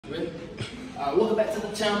Ready? Welcome back to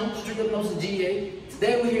the channel, Street Hypnosis GA.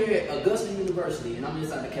 Today we're here at Augusta University, and I'm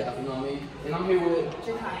inside the cap, you know what I mean? And I'm here with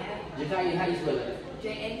Jakiya. Jakiya, how you spell that?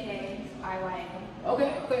 Jakiya.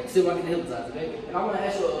 Okay. See if I can hypnotize, okay? And I want to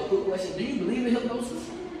ask you a quick question. Do you believe in hypnosis?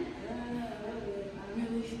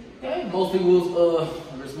 Okay, most people's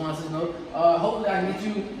responses no. Hopefully I can get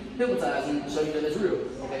you hypnotized and show you that it's real.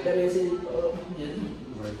 Okay, that is it.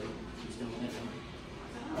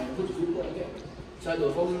 Alright, put your feet up, okay? Should I do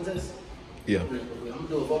a focusing test? Yeah. Okay, I'm gonna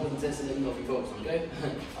do a focusing test and let me know if you're focusing, okay?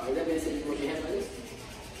 Alright, that being said, you put your hands like this.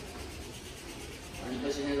 Alright,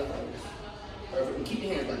 place your hands like this. Perfect. And keep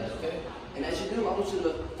your hands like that, okay? And as you do, I want you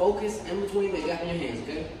to focus in between the gap in your hands,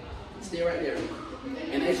 okay? Stay right there.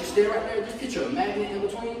 And as you stay right there, just picture a magnet in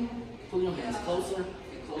between. Pull your hands closer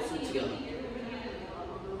and closer together.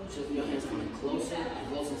 Just your hands coming closer and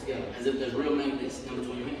closer together, as if there's real magnets in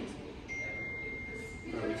between your hands.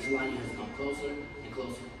 Alright, just allow your hands to come closer and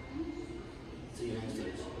closer till your hands touch.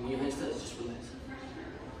 And when your hands touch, just relax.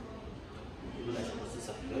 Relax on this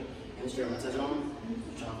side, okay? And straight right, touch on.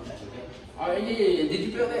 Try to relax, okay? Alright, yeah. Did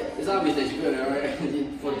you feel that? It's obvious that you feel that, alright?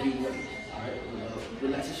 For the people. Alright,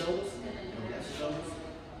 relax your shoulders. Relax your shoulders.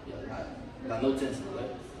 Yeah, allow no tension, okay?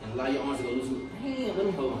 And allow your arms to go loose. Damn, let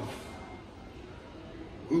me hold on.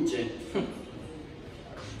 Group check.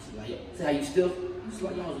 See how you still? Just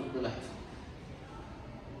let your arms relax.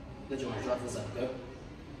 Let your arms drop to the side, okay?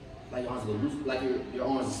 Like your arms go loose, like your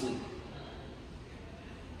arms asleep.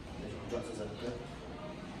 Let your arms drop to the side, okay?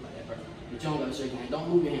 Like that, perfect. But you don't gotta shake your hand. Don't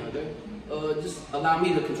move your hand, okay? Just allow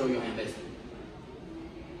me to control your hand, basically.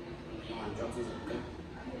 Let your arms drop to the side, okay?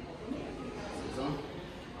 See this on?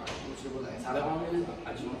 Alright, I want you to relax. How that arm is, I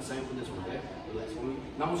just want the same for this one, okay? Relax for me.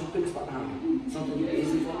 Now I want you to pick a spot behind me. Something you can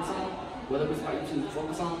easily focus on. Whatever spot you choose to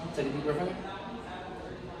focus on, take a deep breath in.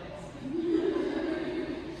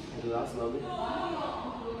 And do it out slowly.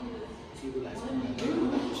 Keep relaxing. Relax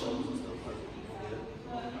your shoulders and stuff. Perfect. Good.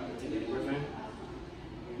 Alright, take a deep breath in.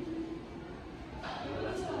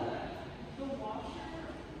 Relax slowly.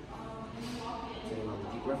 Take another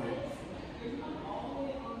deep breath in.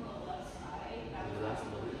 Relax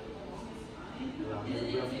slowly. Allow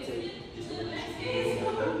every breath you take just to relax. Take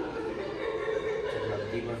another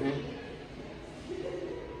deep breath in.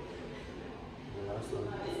 Relax slowly.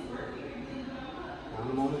 Now in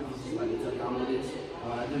a moment, this is like you touch down with this.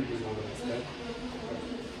 All I do is just go relax, okay?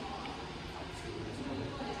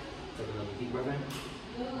 Take another deep breath in.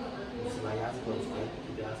 Just allow your eyes to close, okay?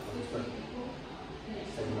 Keep your eyes closed, perfect.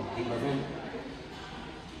 Take another deep breath in.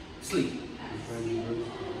 Sleep. Even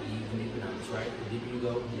deeper down, that's right. The deeper you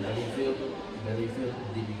go, the better you feel. The better you feel, the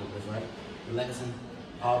deeper you go, that's right. Relaxing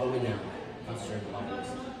all the way down. Concentrate on all this.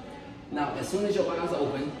 Now, as soon as your eyes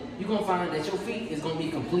open, you're gonna find that your feet is gonna be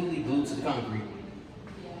completely glued to the concrete.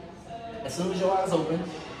 As soon as your eyes open,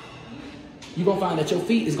 you're gonna find that your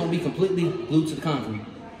feet is gonna be completely glued to the concrete.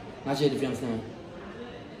 Not yet, if you understand.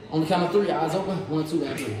 On the count of 3, eyes open. 1, 2,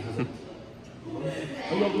 and 3.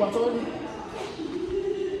 Are you what I told you?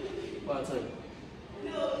 What I told you?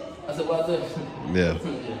 I said what I told you? Yeah.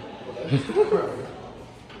 Okay.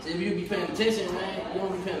 See, if you be paying attention, man, you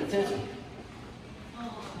don't be paying attention.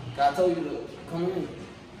 I told you to come in.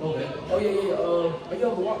 Okay. Oh yeah. Are you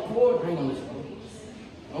ever walk forward? I ain't gonna listen.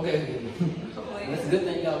 Okay. That's a good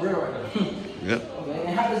thing you got real right now. Yep. Okay.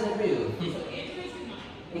 And how does that feel?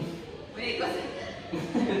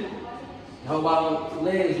 How about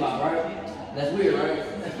legs lock, right? That's weird, right?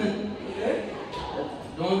 Okay. That's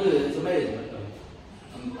doing good. It's amazing.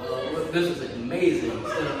 This is amazing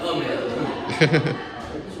instead of amazing.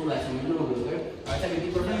 Alright, just relax when you're doing good, okay? Alright, take a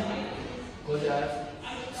deep breath in. Close your eyes.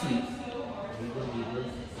 Sleep.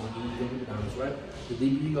 That's right. The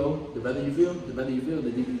deeper you go, the better you feel. The better you feel,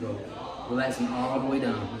 the deeper you go. Relaxing all the way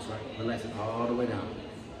down. That's right. Relaxing all the way down.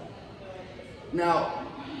 Now,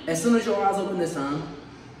 as soon as your eyes open this time,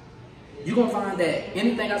 you're gonna find that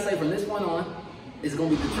anything I say from this point on is gonna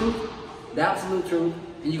be the truth, the absolute truth,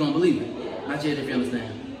 and you're gonna believe it. Not yet, if you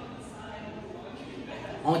understand.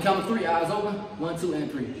 On the count of 3, eyes open. 1, 2,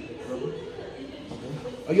 and 3. Okay.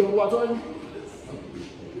 Are you ever walk towards me?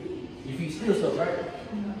 Your feet still stuck, right?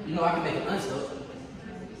 You know I can make it unstuck.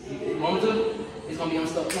 You want me to? It's gonna be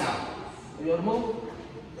unstuck now. Are you able to move?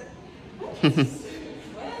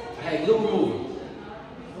 I had glue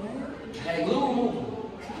removal.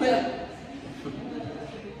 Yeah.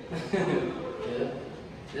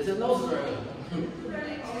 There's hypnosis right here.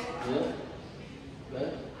 Yeah.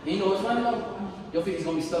 Good. And you know what's funny though? Your feet is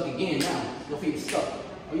gonna be stuck again now. Your feet is stuck.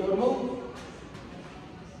 Are you able to move?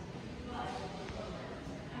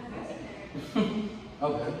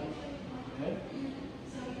 Okay.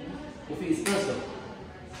 Your feet is still stuck.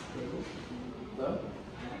 Good.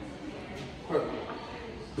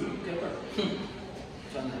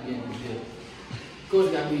 course,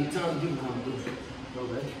 it got to be tons of people coming through.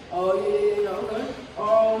 Okay. Oh, yeah, okay.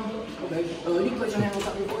 Okay. You can place your hand on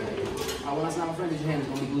top of your forehead. When I sign my friend, your hand is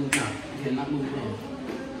going to be glued down. You cannot move your hand.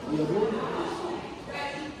 You got blue?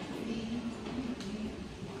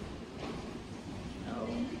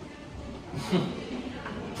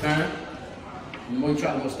 Turn. The more you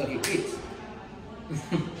try, the more stuck it gets.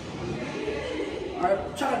 Alright,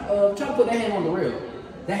 try to put that hand on the rail.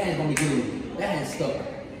 That hand's gonna be glued. That hand's stuck.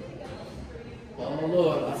 Oh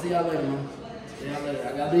Lord, I'll see y'all later, man. See y'all later.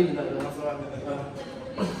 I gotta leave you later. I'm sorry.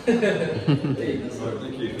 Sorry,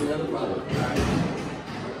 thank you. No problem. Alright.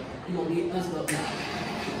 You gonna get unstuck now.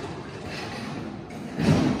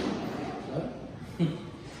 What?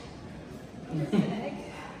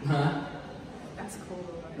 Huh? That's cool.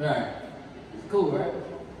 Right. Cool, right?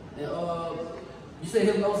 And you say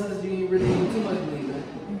hypnosis, you ain't really do too much believe that.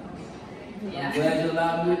 Yeah. I'm glad you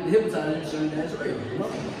allowed me to hypnotize you and show you that's real. You know?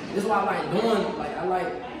 That's why I like doing, I like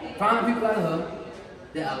finding people like her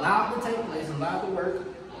that allow it to take place and allow it to work,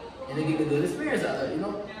 and they get a good experience out of it, you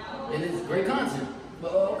know? And it's great content.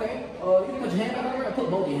 But okay, you can put your hand on the rail, put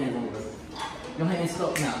both your hands on the rail. Your hands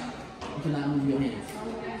stuck now. You cannot move your hands.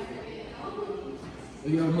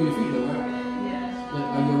 You ever move your feet though, right? Yeah.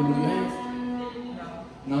 Are you ever move your hands?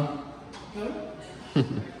 No. No? Okay.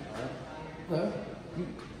 Okay.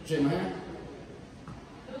 Shake my hand.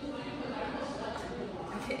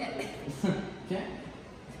 Okay. Okay.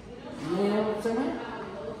 You know shake my hand?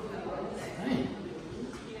 Dang.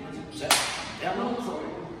 Yeah, no, sorry.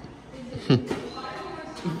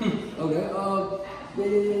 Okay,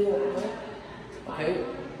 yeah. Okay.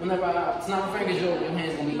 Whenever I snap my fingers, your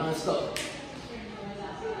hand's gonna be unstuck.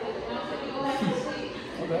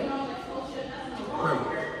 Okay.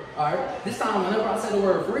 Perfect. Alright. This time, whenever I say the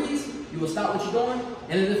word freeze, you will stop what you're doing,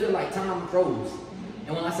 and it'll feel like time froze.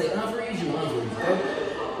 And when I say unfreeze, you will unfreeze. Okay?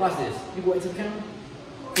 Watch this. You go into the camera.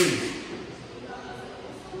 Freeze.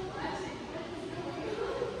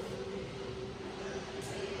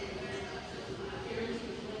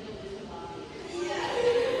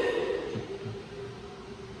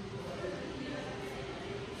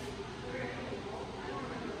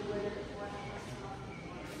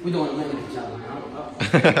 We doing a limited challenge. My fault.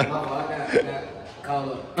 I got called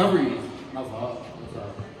up. Unfreeze. My fault.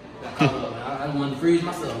 Got called up. I wanted to freeze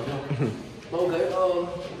myself. You know? Okay.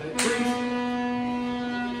 Freeze.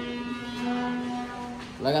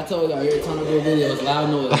 Like I told y'all, every time I do a video, it's loud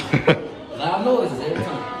noise. Loud noises every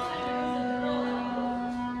time.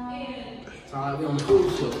 Sound like we on the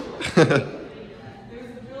cruise show.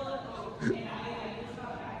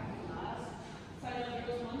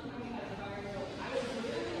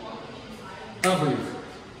 Unfreeze.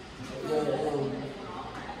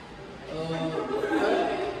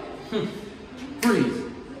 Freeze.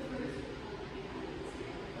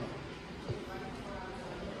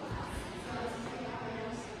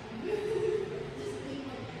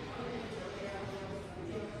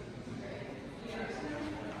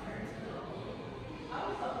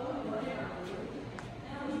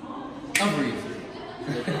 Unfreeze.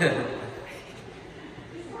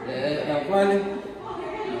 Yeah, funny.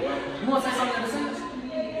 You want to say something at the sentence?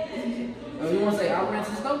 You want to say, I ran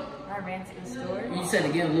to the store? I ran to the store. You said it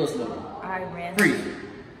again a little slower. I ran. Freeze.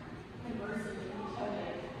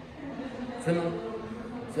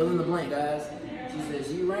 Fill in the blank, guys. She said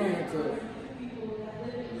she ran to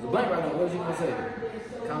the blank right now. What is she going to say?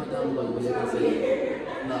 Comment down below what she going to say.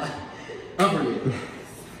 Nah. Unfreeze.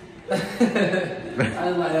 I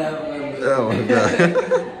just like that. Oh my god.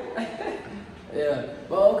 Yeah.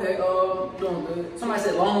 Well, okay. Doing good. Somebody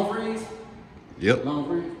said long freeze. Yep. Long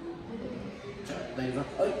freeze. Things up.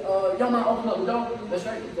 Y'all mind open up the door? That's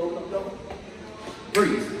right. Open up the door.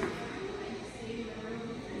 Freeze.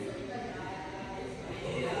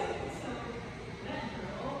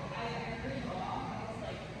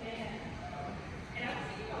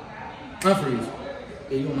 Unfreeze.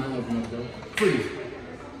 Yeah, you don't mind opening up the door. Freeze.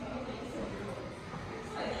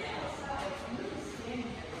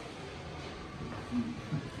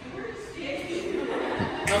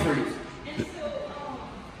 Unfreeze.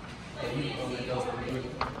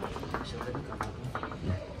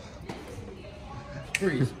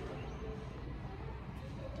 Freeze.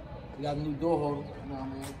 We got a new door holder. You know what I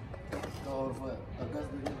mean? Door holder for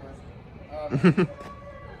Augusta.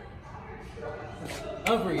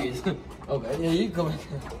 Unfreeze. Okay, yeah, you come in.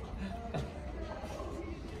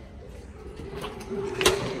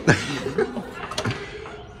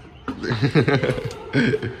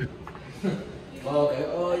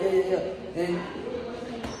 Okay, yeah. And,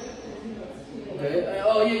 okay,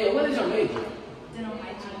 yeah. What is your major? Dental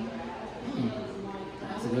hygiene.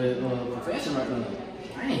 That's a good profession right now.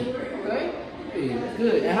 Dang, okay. Hey, that's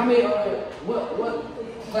good. And how many? What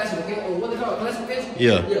classification? What they call it? Classification?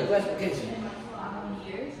 Yeah. Yeah, classification.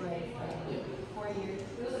 Years, like 4 years.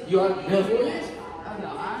 You are 4 years? Oh no,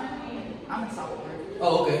 I'm a sophomore.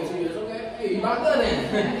 Oh, okay, 2 years. Okay. Hey, you about done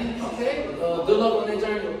then? Okay. Good luck on that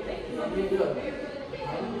journey. Yeah.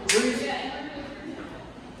 Breeze.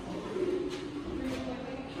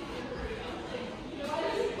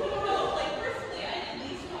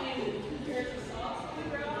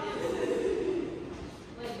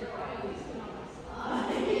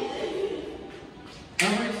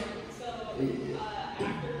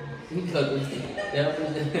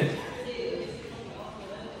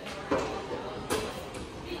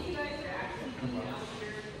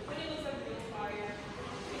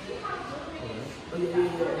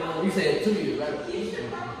 You said 2 years, right?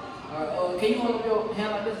 Alright, can you hold up your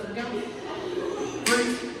hand like this to the camera?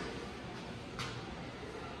 Freeze.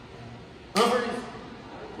 Freeze.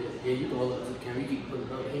 Yeah, you can hold up to the camera. You can put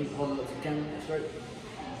it up. You can hold it up to the camera straight.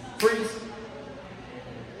 Freeze.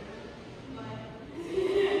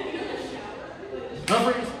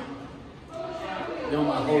 Freeze. You don't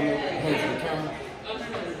mind holding your hand to the camera?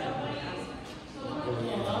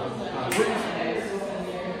 Freeze.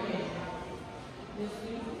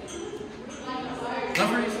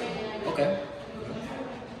 Freeze. Okay.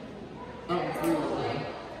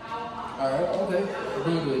 Alright, okay.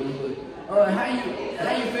 Doing good. How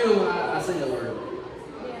you feel when I say that word?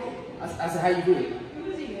 I said, how you feel?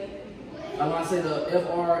 Like when I say the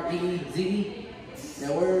F-R-E-Z-E,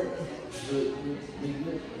 that word?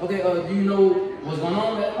 Okay, do you know what's going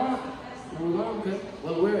on at that moment? Okay.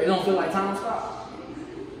 Well, it don't feel like time stopped?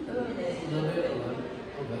 A little bit.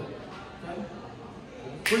 Okay.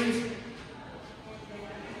 Freeze.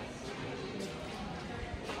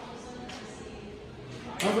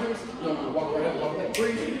 Freeze. You don't want to walk right up, walk back.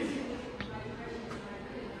 Freeze. Freeze.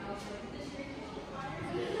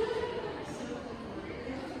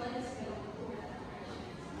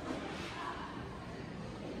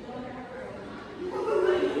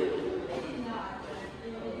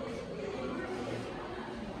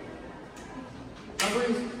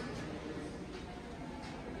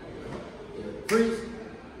 Freeze.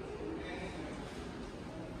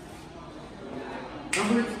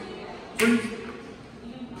 Freeze.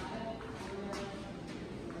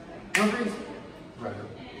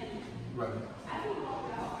 Right.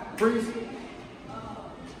 Freeze.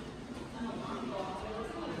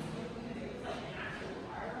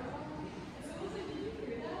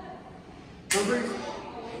 Freeze.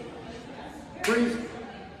 Freeze.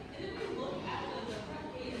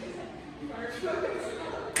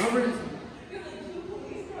 Freeze.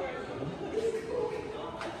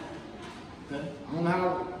 I don't know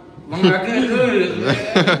how long I can do this.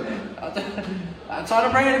 I try to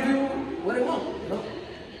bring it to people what they want. You know?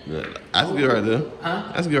 Yeah, that's good right there.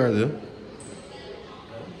 Huh? That's good right there.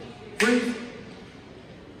 Freeze.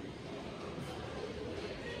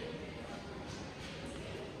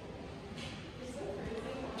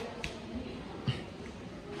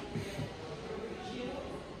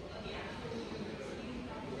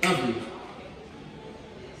 Unfreeze.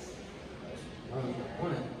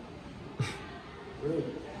 Really?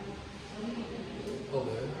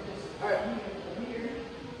 Okay. Alright.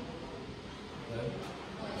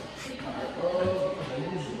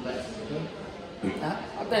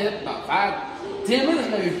 I think it's about 5-10 minutes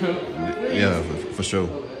maybe. Yeah, for sure.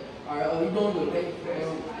 Okay. Alright, you doing good, okay?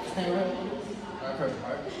 Stand right. Alright, perfect.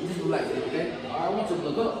 Alright. Just relax, okay? Alright, I want you to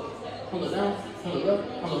look up. Hold it down. Hold it up.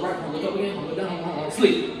 Hold it right. Hold it up again. Hold it down. Hold it.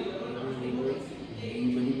 Sleep.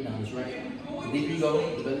 That's right. The deeper you go,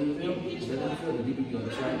 the better you feel. The better you feel, the deeper you go.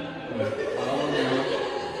 That's right. All the way down.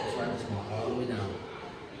 That's right. Just going all the way down.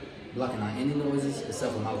 Blocking out any noises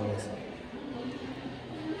except for my voice.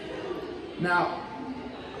 Now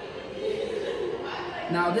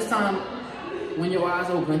this time, when your eyes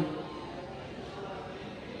open,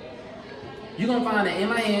 you're gonna find that in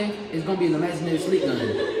my hand is gonna be an imaginary sleep gun.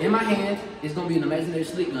 In my hand is gonna be an imaginary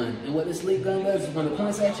sleep gun. And what this sleep gun does is when it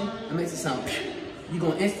points at you, it makes a sound. You're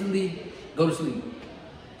gonna instantly go to sleep.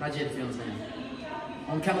 Not yet, if you understand.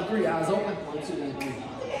 On the count of 3, eyes open. 1, 2, and 3.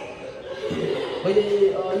 But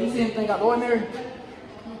you see anything out the ordinary?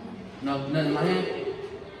 No, nothing in my hand.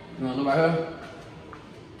 You wanna look right here?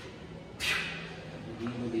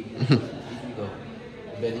 Deep you go.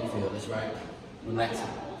 The better you feel. That's right. Relaxing.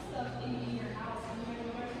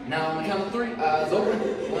 Now on the count of 3, eyes open. 1,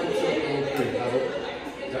 2, and 3. Eyes open.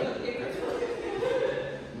 Okay.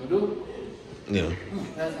 You wanna do it? Yeah.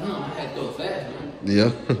 I had to do it fast, man.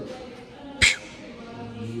 Yeah.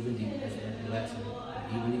 Even deeper. Relaxing.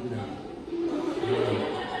 Even down.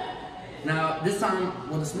 Now, this time,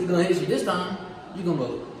 when the sleep gonna hit you, this time, you're gonna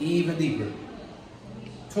go even deeper.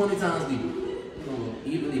 20 times deeper. You're gonna go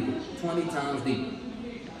even deeper. 20 times deeper.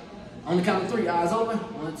 On the count of 3, eyes open.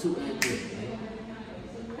 1, 2, and 3.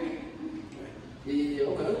 Yeah,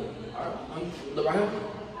 okay. Alright, look right here.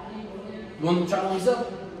 You want to try it on yourself?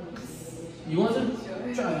 You want to?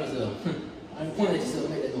 Try it on yourself. Point at yourself,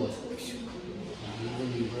 make that noise.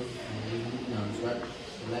 Even deeper. That's right.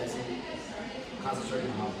 Relaxing.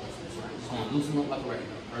 Concentrating on my voice. That's right. Just want to loosen up like a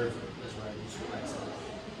regular. Perfect. That's right. Just relax.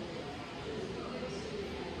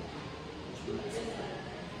 Just relax.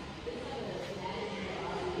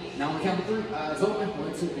 Now on the count of 3, eyes open.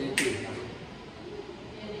 1, 2, and 3.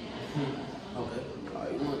 Okay.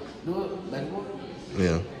 Alright, you want to do it? Back and forth?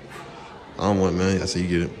 Yeah. I don't want it, man. I say you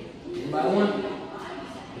get it. Anybody want it?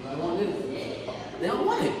 Anybody want it? They don't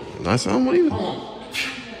want it. I said I don't want it either. Come on.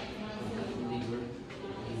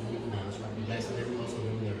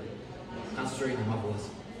 Concentrating on my voice.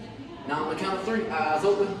 Now on the count of 3, eyes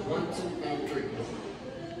open. 1, 2, and 3.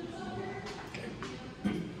 Okay.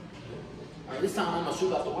 Alright, this time I'm gonna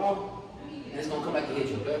shoot off the wall, and it's gonna come back and hit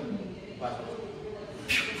you, okay? Watch this.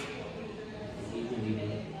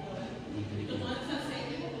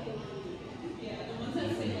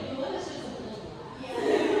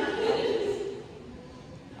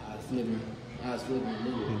 Eyes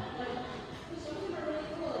flipping,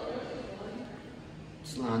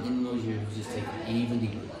 slide in those ears, just take it even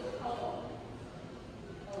deeper.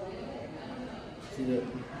 See that?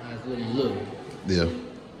 Eyes flipping, look. Yeah.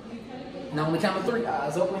 Now on the count of 3,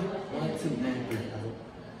 eyes open. 1, 2, and 3.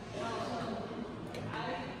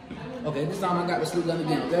 Okay, this time I got the sleep gun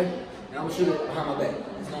again, okay? And I'm gonna shoot it behind my back.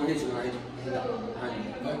 It's gonna hit you when I hit you. Behind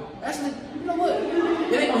you, okay? Actually, you know what?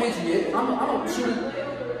 It ain't gonna hit you yet. I'm gonna shoot it.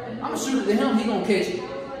 I'm gonna shoot it to him, he gonna catch it.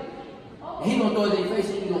 And he gonna throw it in your face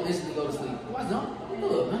and you gonna instantly go to sleep. Why not?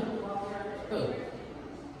 Good, man. Good.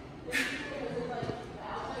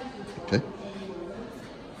 Okay.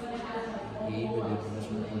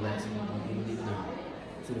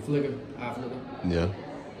 See the flicker? Eye flicker? Yeah.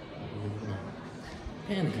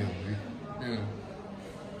 Pan the camera, man.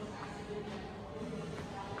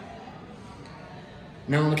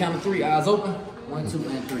 Now on the count of 3, eyes open. 1, 2,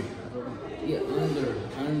 and 3. Yeah,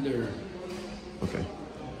 under. Okay.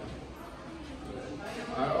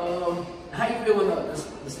 How you feel when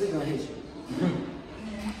the sleep gonna hit you?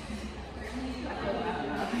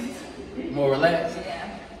 More relaxed?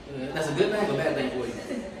 Yeah. That's a good thing or a bad thing for you?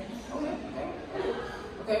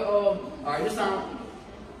 Okay, alright, this time,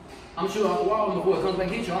 I'm gonna shoot off the wall and before it comes back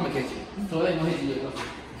and hit you, I'm gonna catch you. So it ain't gonna hit you yet.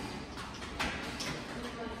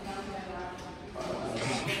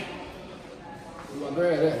 I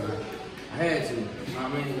grabbed that, man. I had to. I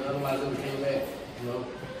mean, otherwise it would have came back, you know.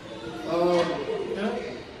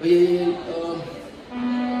 But yeah.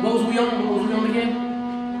 What was we on again?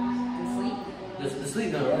 The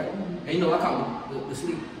sleep gun, right? And you know I call it the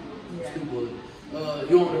sleep bullet.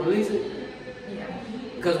 You want me to release it? Yeah.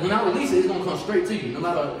 Because when I release it, it's gonna come straight to you. No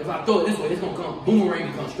matter if I throw it this way, it's gonna come boomerang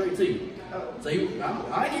and come straight to you. So you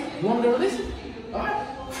want me to release it? Alright.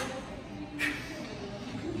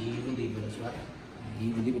 Even deeper, that's right.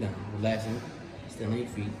 Even deeper down, relaxing, standing on your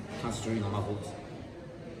feet, concentrating on my voice.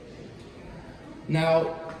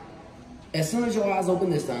 Now, as soon as your eyes open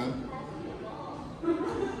this time,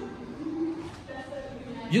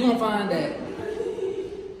 you're gonna find that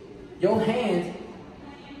your hand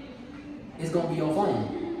is gonna be your phone.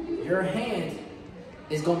 Your hand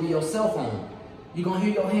is gonna be your cell phone. You're gonna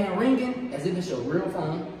hear your hand ringing as if it's your real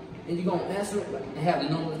phone, and you're gonna answer it and have the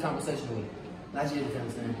normal conversation with it. That's you,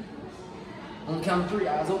 understand? On the count of 3,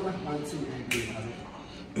 eyes open. 1, 2, and 3, eyes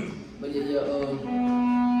open.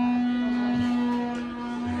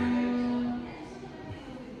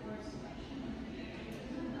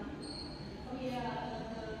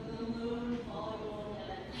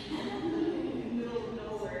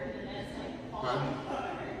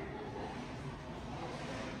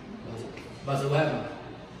 But what happened?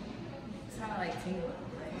 It's kind of like tingling.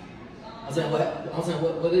 I'm saying what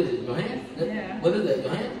is it? Your hand? Yeah. What is that?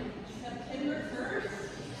 Your hand?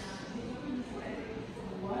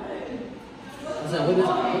 I'm saying what is it?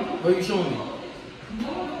 What are you showing me?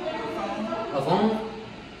 A phone?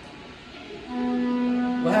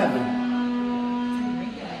 What happened?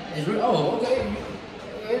 It's oh, okay.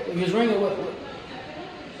 If it's ringing, what?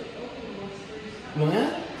 You want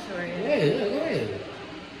that? Sure, yeah. Yeah, go ahead.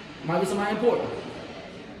 Might be somebody important.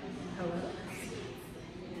 Hello?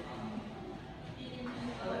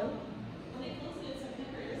 Hello?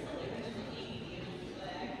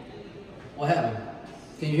 What happened?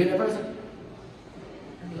 Can you hear that person?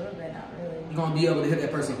 A little bit, not really. You're gonna be able to hear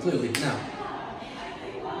that person clearly now.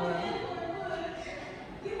 Hello?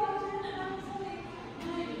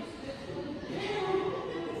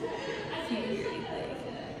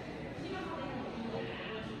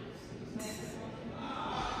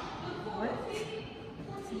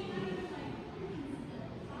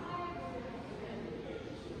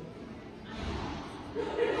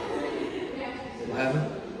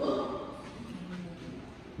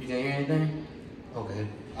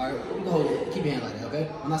 okay?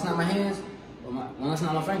 When I snap my hands, when I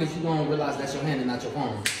snap my fingers, you're gonna realize that's your hand and not your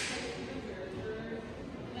phone.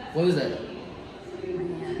 What is that?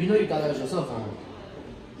 You know you thought that was your cell phone.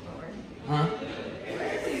 Huh?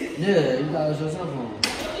 Yeah, you thought it was your cell phone.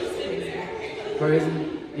 Crazy?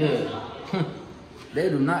 Yeah. They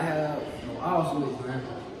do not have no off switch, man.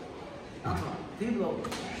 People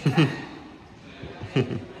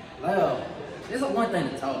well, it's a one thing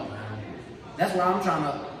to talk, man. That's why I'm trying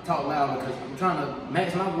to talk loud, because I'm trying to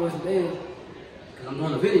match my voice with theirs, because I'm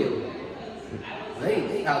doing a video.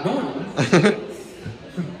 They out doing it, man.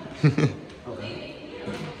 Okay.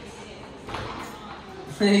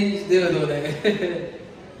 He still doing that.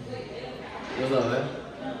 What's up, man?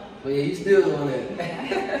 But yeah, you still doing that.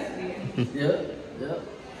 Yep.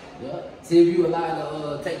 See if you allow it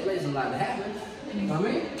to take place and allow it to happen. You know what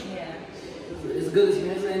I mean? Yeah. It's a good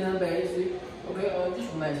experience, ain't nothing bad. See? Okay,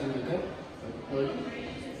 just relax on me, okay?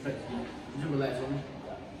 Just relax on me.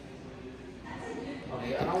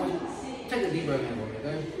 Okay, I want you to take a deep breath in for me,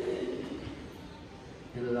 okay?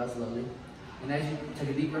 And let it out slowly. And as you take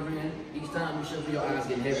a deep breath in, each time you should feel your eyes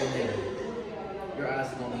getting heavier and heavier. Your eyes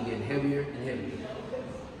are going to be getting heavier and heavier.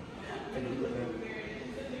 Take a deep breath in.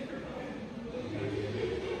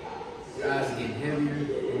 Your eyes are getting heavier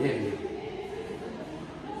and heavier.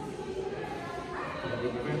 Take a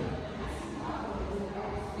deep breath in.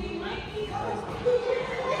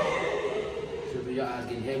 Should feel your eyes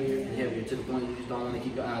getting heavier and heavier to the point you just don't want to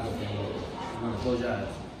keep your eyes open anymore. You want to close your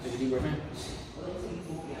eyes. Take a deep breath in.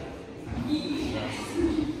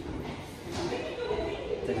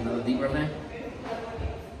 Take another deep breath in.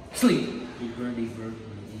 Sleep. Deeper and deeper.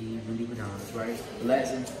 Deeper and deeper down. That's right.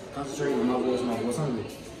 Relaxing. Concentrating on my voice only.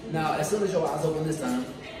 Now, as soon as your eyes open this time,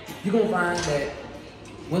 you're going to find that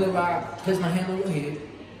whenever I place my hand on your head,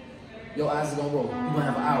 your eyes are going to roll. You're going to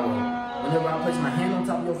have an eye roll. Whenever I place my hand on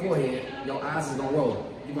top of your forehead, your eyes are going to roll.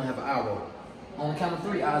 You're going to have an eye roll. On the count of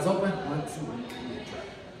 3, eyes open. 1, 2, 3.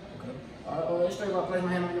 Okay. All right, straight up, place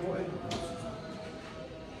my hand on your forehead.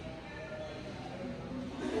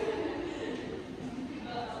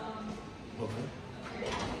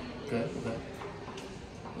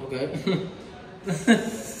 Okay.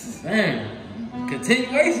 Man,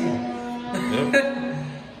 continuation. Yep.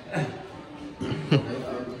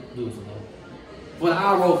 Do it some more. For the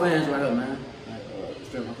eye roll fans right here, man.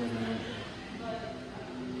 Straight my face, man.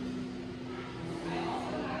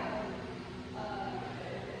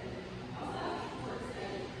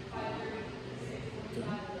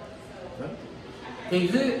 Okay. Can you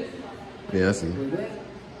see it? Yeah, I see. Take it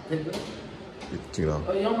back. Take it off.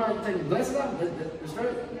 Oh, you don't mind taking the glasses out? That's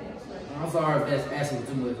straight? I'm sorry if that's asking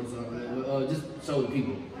too much. I'm sorry. Just show the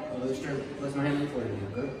people. Straight. Place my hand on your forehead,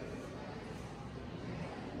 okay?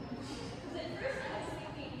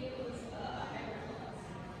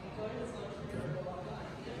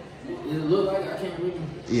 Does it look like I can't read them?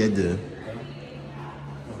 Yeah, it did.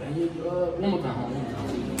 Okay. One more time, hold on.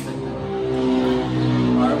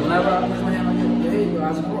 All right, whenever I place my hand on your head, your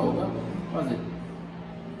eyes are going to roll, okay? What's it?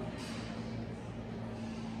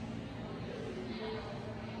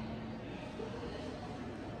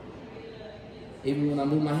 Even when I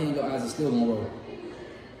move my hand, your eyes are still gonna roll.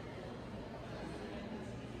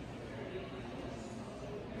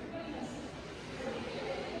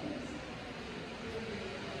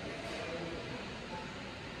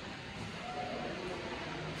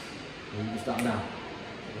 You can stop now.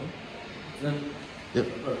 Okay. Yep.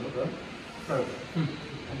 Perfect.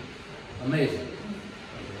 Amazing. Okay,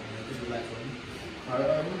 just relax for me. All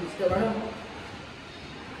right, you stay right here.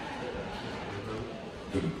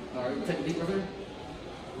 All right, take a deep breath in.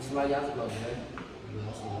 This is why you have to close, okay?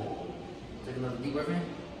 Take another deep breath in.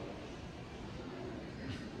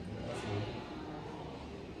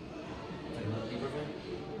 Take another deep breath in.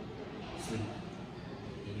 Sleep.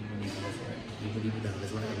 Deeper down.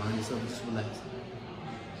 That's right. Remind yourself, just relax.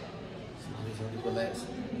 Just relax.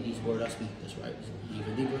 Each word I speak, that's right.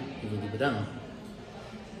 Even deeper down.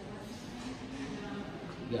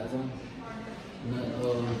 You got something?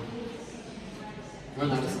 Run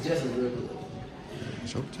out the suggestions real quick.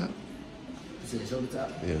 Shoulder tap? You said shoulder tap?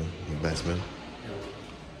 Yeah, batsman.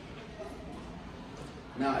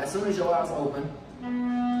 Now, as soon as your eyes open,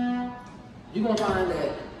 you're going to find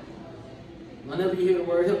that whenever you hear the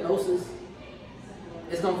word hypnosis,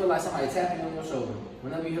 it's going to feel like somebody tapping you on your shoulder.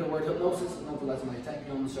 Whenever you hear the word hypnosis, it's going to feel like somebody tapping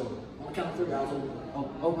you on the shoulder. On the count of 3, eyes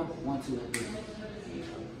open. 1, 2, and 3.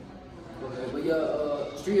 Okay, but your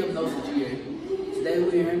street hypnosis GA. Today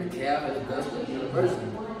we're here in the cab at Augusta University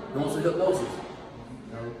doing some hypnosis.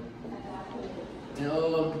 And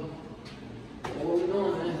what we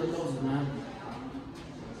doing, man? Hypnosis, man.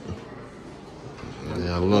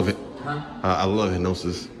 Yeah, I love it. Huh? Huh? I love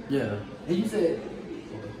hypnosis. Yeah. And you said,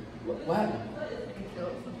 what happened?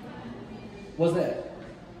 What's that?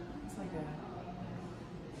 It's like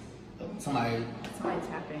Somebody. somebody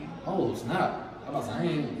tapping. Oh, snap. I was like, I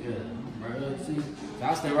ain't, yeah, bro. See,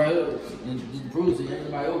 I stay right here and just prove to you, ain't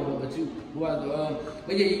nobody over there but you. Who I go,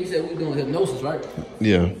 but yeah, you said we doing hypnosis, right?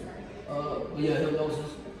 Yeah. But yeah,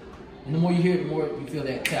 hypnosis. And the more you hear it, the more you feel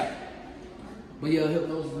that tap. But yeah,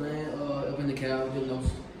 hypnosis, man. Up in the cab,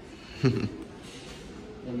 hypnosis.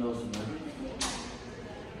 Hypnosis, man.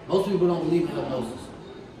 Most people don't believe in hypnosis.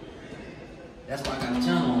 That's why I got a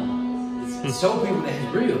channel on. It's show people that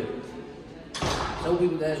it's real. Show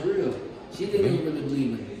people that it's real. She didn't even really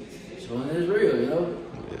believe in it. Showing that it's real, you know?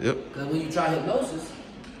 Yep. Because when you try hypnosis,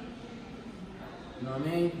 you know what I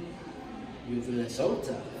mean? You feel that shoulder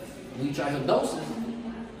tap. When you try hypnosis,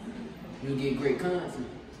 you'll get great content.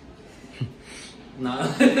 Nah.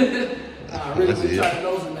 Nah, really, when you try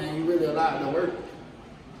hypnosis, man, you really allow it to work.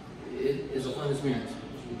 It's a fun experience.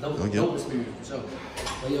 Dope experience, for sure.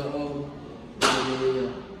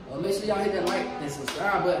 But make sure y'all hit that like and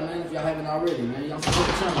subscribe button, man, if y'all haven't already, man. Y'all support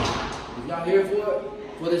the channel. If y'all here for it,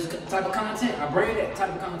 for this type of content, I bring that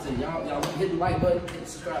type of content. Y'all hit the like button, hit the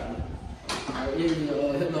subscribe button. Alright, here's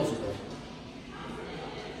the hypnosis though.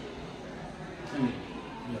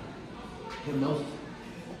 Yeah. Hypnosis.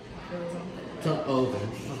 Oh, okay.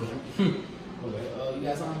 Okay. You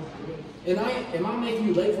got something? Am I making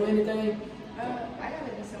you late for anything? I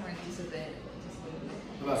gotta go somewhere just a bit.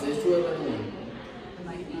 About to say it's 12:31. It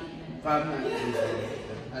might be. 5 minutes.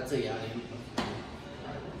 I tell you, I ain't.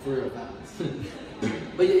 For real.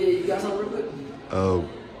 But yeah, you got something real quick?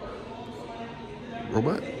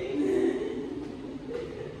 Robot?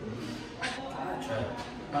 I try.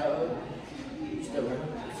 Alright, you step right here.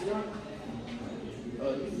 Sit down.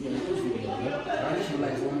 Yeah, you push me together. Alright, just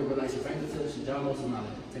relax. Want me to relax your fingertips, your jaw muscles, now.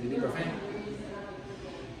 Take a deep breath in.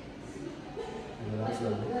 And relax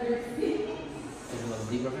slowly. Take another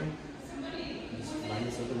deep breath in. Just line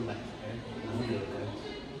yourself and relax, okay? I'm good, okay?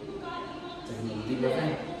 Take another deep breath in.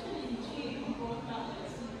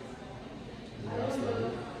 And relax slowly.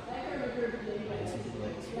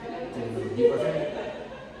 Take another deep breath in.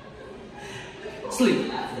 Sleep.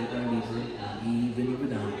 Sleep down deeply. Even deeper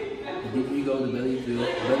down. The deeper you go, the better you feel. The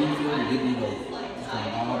better you feel, the deeper you go. It's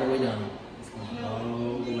going all the way down. It's going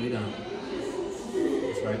all the way down.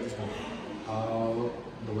 That's right, it's going all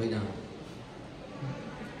the way down.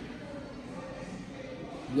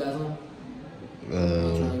 You got some? I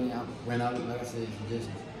ran out, like I said,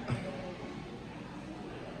 suggestions.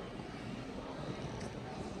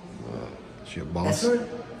 She a boss.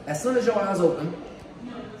 As soon as your eyes open,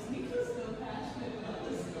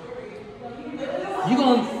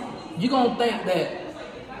 you gonna think that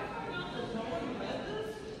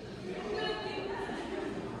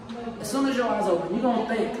as soon as your eyes open, you gonna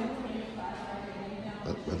think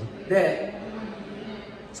that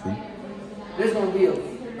there's gonna be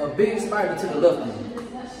a big spider to the left of you.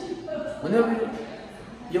 Whenever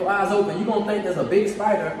your eyes open, you're gonna think there's a big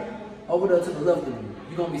spider over there to the left of you.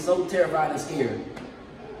 You're gonna be so terrified and scared.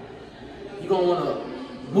 You're gonna wanna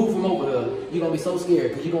move from over there. You're gonna be so scared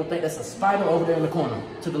because you're gonna think that's a spider over there in the corner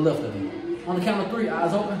to the left of you. On the count of 3,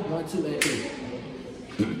 eyes open. 1, 2, and 3.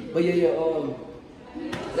 But yeah,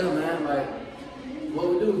 man, like, what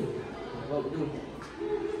we do?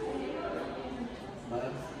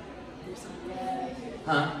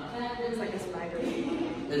 Huh? It's like a spider.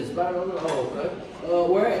 There's a spider over there? Oh, okay.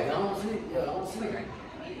 Where at? I don't see it. Yeah, I don't see it.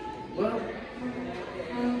 What?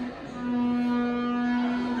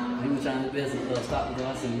 He was trying his best to stop the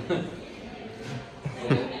glass.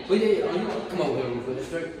 But yeah, come over here real quick.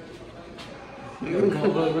 Straight. Come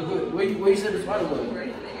over here real quick. Where you said the spider was?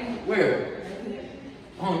 Where?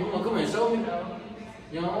 Oh, you wanna come here and show me?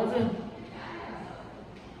 You know what I'm saying?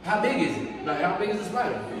 How big is it? Like, how big is the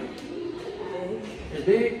spider? It's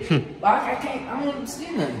big? I can't, I don't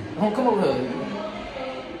see nothing. Don't come over here.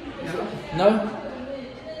 No?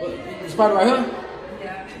 What, the spider right here?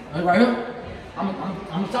 Yeah. Right here? I'm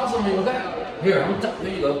gonna toss something, okay? Here,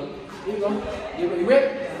 there you go. Here you go. You ready?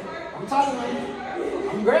 I'm tossing it. I'm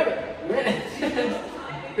gonna grab it. You ready?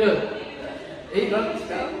 Good. There you go.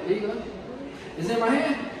 There you go. It's in my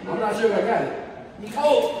hand? I'm not sure if I got it. Oh!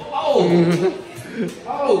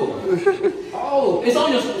 It's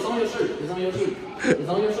on your shirt. It's on your shirt. You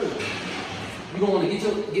gonna want to get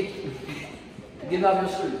it out of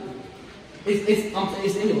your shirt.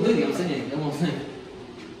 It's in your hoodie. I'm saying. That's what I'm saying.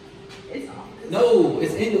 It's off. No,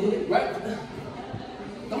 it's in the hoodie, right?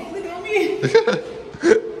 Don't look at me.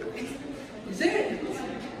 You see it?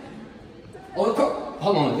 Oh,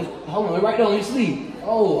 hold on, right there on your sleeve.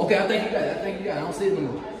 Oh, okay. I think you got it. I don't see it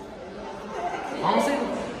anymore. I don't see them.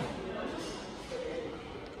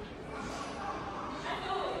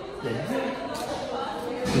 Yeah.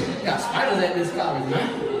 Got spiders at this college, man.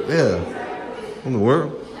 Yeah. In the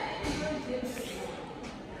world.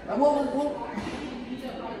 Like, what?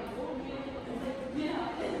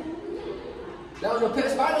 That was your pet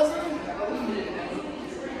spider or something?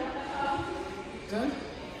 Okay.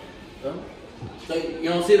 So you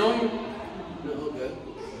don't see it on you? No, okay.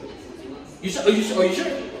 You sure? Are you sure?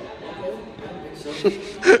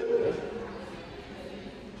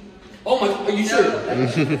 Oh my, are you sure? I'm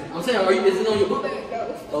saying, is it on your book bag?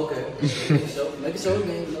 Okay. Make it so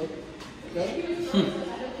again, you know. Okay.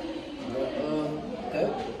 Okay.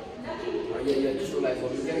 Alright, yeah, just relax for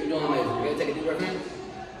me. Okay, you're doing amazing. Okay, take a deep breath in.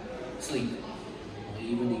 Sleep.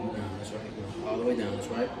 Even deeper down, that's right. All the way down, that's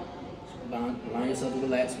right. Allow yourself to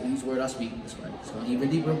relax. Each word I speak, that's right. So even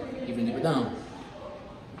deeper down.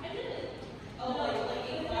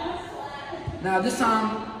 Now this time,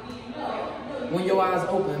 when your eyes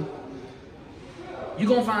open, you're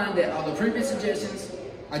gonna find that all the previous suggestions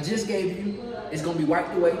I just gave you is gonna be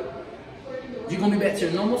wiped away. You're gonna be back to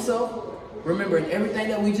your normal self, remembering everything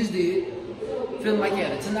that we just did, feeling like you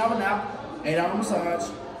had a 10-hour nap, 8-hour massage,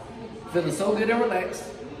 feeling so good and relaxed,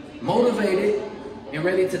 motivated, and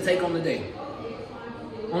ready to take on the day.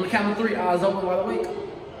 On the count of 3, eyes open while awake.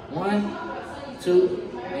 1,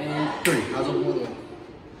 2, and 3. Eyes open while awake.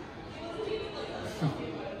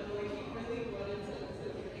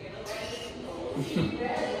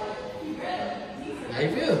 How you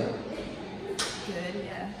feel? Good,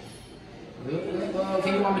 yeah. Good.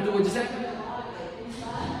 Can you want me to do what you said?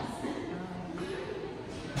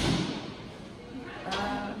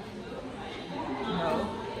 No.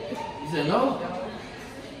 You said no?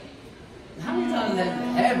 How many times has that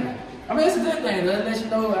happened? I mean, it's a good thing. That lets you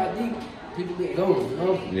know how deep people get going, you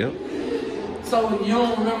know? Yep. So you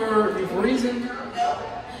don't remember the reason?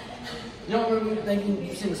 You don't remember thinking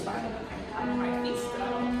you seen a spider?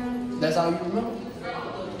 That's all you remember?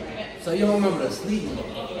 So you don't remember the sleep?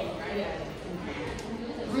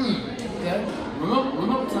 Okay.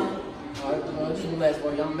 Remember time. Alright, just relax for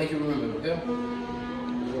you. I'm gonna make you remember, okay?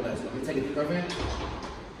 Just relax. Let me take a deep breath in.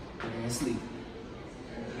 And sleep.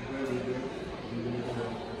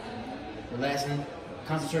 Relaxing,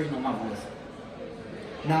 concentrating on my voice.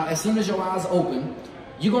 Now, as soon as your eyes open,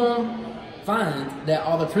 you're gonna find that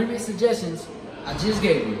all the previous suggestions I just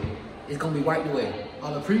gave you is gonna be wiped away.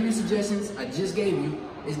 All the previous suggestions I just gave you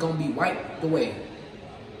is gonna be wiped away.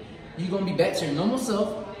 You're gonna be back to your normal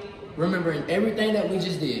self, remembering everything that we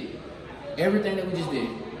just did. Everything that we just did.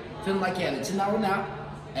 Feeling like you had a 10-hour nap,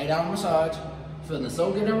 8-hour massage, feeling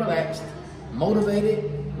so good and relaxed, motivated,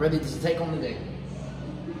 ready to take on the day.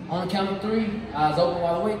 On the count of 3, eyes open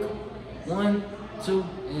while awake. 1, 2,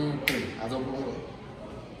 and 3. Eyes open while awake.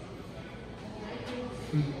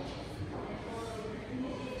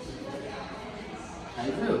 How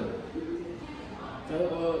you feel? So,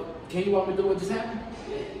 can you walk me through what just happened?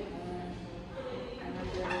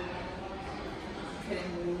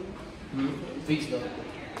 Couldn't move. Feet stuff.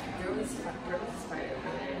 There was a spider.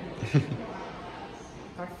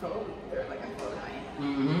 I felt there, like I felt dying.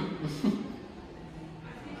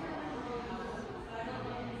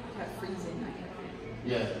 I kept freezing.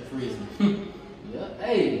 Yeah, freezing. Yeah.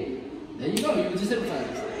 Hey, there you go. You were just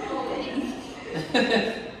hypnotized.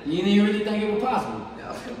 You didn't even really think it was possible. No.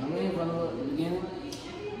 I mean, from the beginning.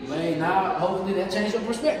 But now, hopefully that changed your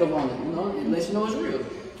perspective on it. You know, it lets you know it's real.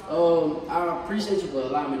 I appreciate you for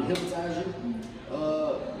allowing me to hypnotize you.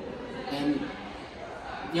 And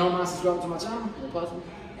you don't mind subscribing to my channel? If possible?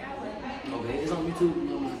 Okay, it's on YouTube. You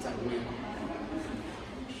don't mind typing in.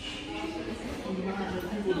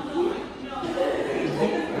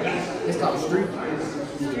 It's called Street.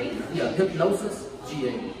 Yeah, Hypnosis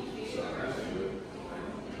GA.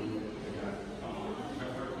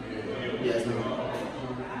 Yes,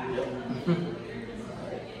 Yep.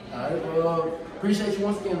 All right. Appreciate you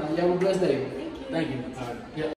once again. You have a blessed day. Thank you. All right. Yep.